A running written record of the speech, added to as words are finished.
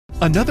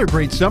Another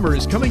great summer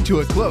is coming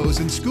to a close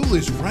and school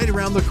is right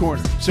around the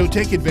corner. So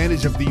take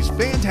advantage of these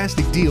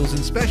fantastic deals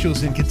and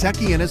specials in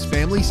Kentuckiana's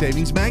Family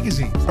Savings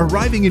Magazine,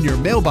 arriving in your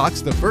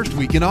mailbox the first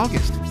week in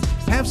August.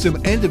 Have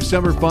some end of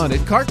summer fun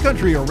at Cart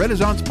Country or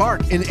Renaissance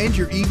Park and end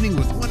your evening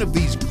with one of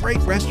these great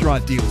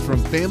restaurant deals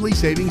from Family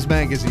Savings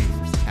Magazine.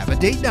 Have a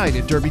date night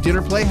at Derby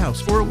Dinner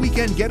Playhouse or a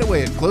weekend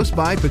getaway at close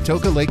by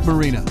Patoka Lake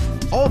Marina.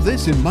 All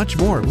this and much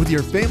more with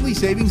your Family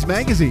Savings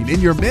Magazine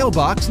in your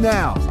mailbox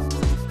now.